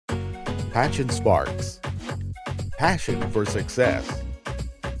Passion Sparks. Passion for success.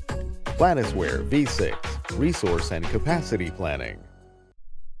 Planisware V6 Resource and Capacity Planning.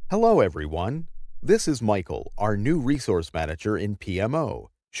 Hello everyone. This is Michael, our new resource manager in PMO,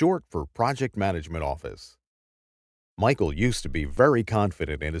 short for Project Management Office. Michael used to be very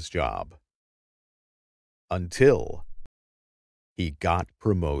confident in his job. Until he got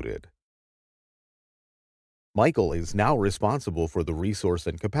promoted. Michael is now responsible for the resource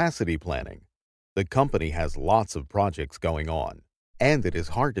and capacity planning. The company has lots of projects going on, and it is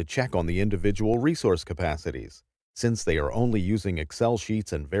hard to check on the individual resource capacities, since they are only using Excel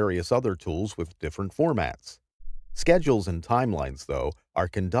sheets and various other tools with different formats. Schedules and timelines, though, are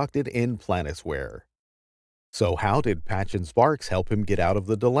conducted in Planisware. So how did Passion Sparks help him get out of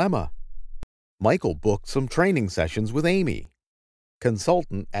the dilemma? Michael booked some training sessions with Amy,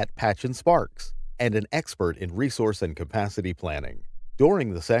 consultant at Passion Sparks, and an expert in resource and capacity planning.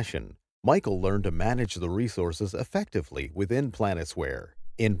 During the session, Michael learned to manage the resources effectively within Planisware.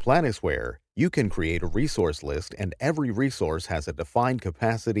 In Planisware, you can create a resource list, and every resource has a defined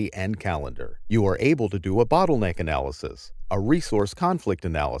capacity and calendar. You are able to do a bottleneck analysis, a resource conflict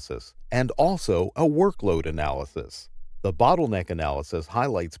analysis, and also a workload analysis. The bottleneck analysis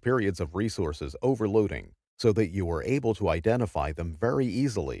highlights periods of resources overloading so that you are able to identify them very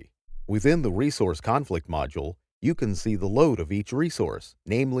easily. Within the Resource Conflict module, you can see the load of each resource,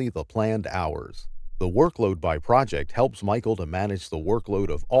 namely the planned hours. The workload by project helps Michael to manage the workload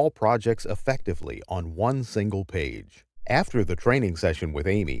of all projects effectively on one single page. After the training session with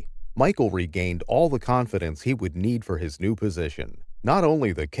Amy, Michael regained all the confidence he would need for his new position. Not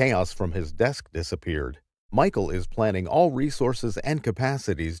only the chaos from his desk disappeared, Michael is planning all resources and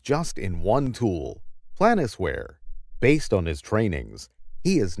capacities just in one tool, Planisware. Based on his trainings,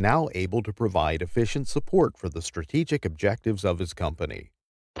 he is now able to provide efficient support for the strategic objectives of his company.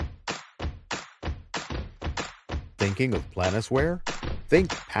 Thinking of Planisware? Think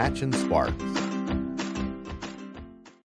Passion Sparks.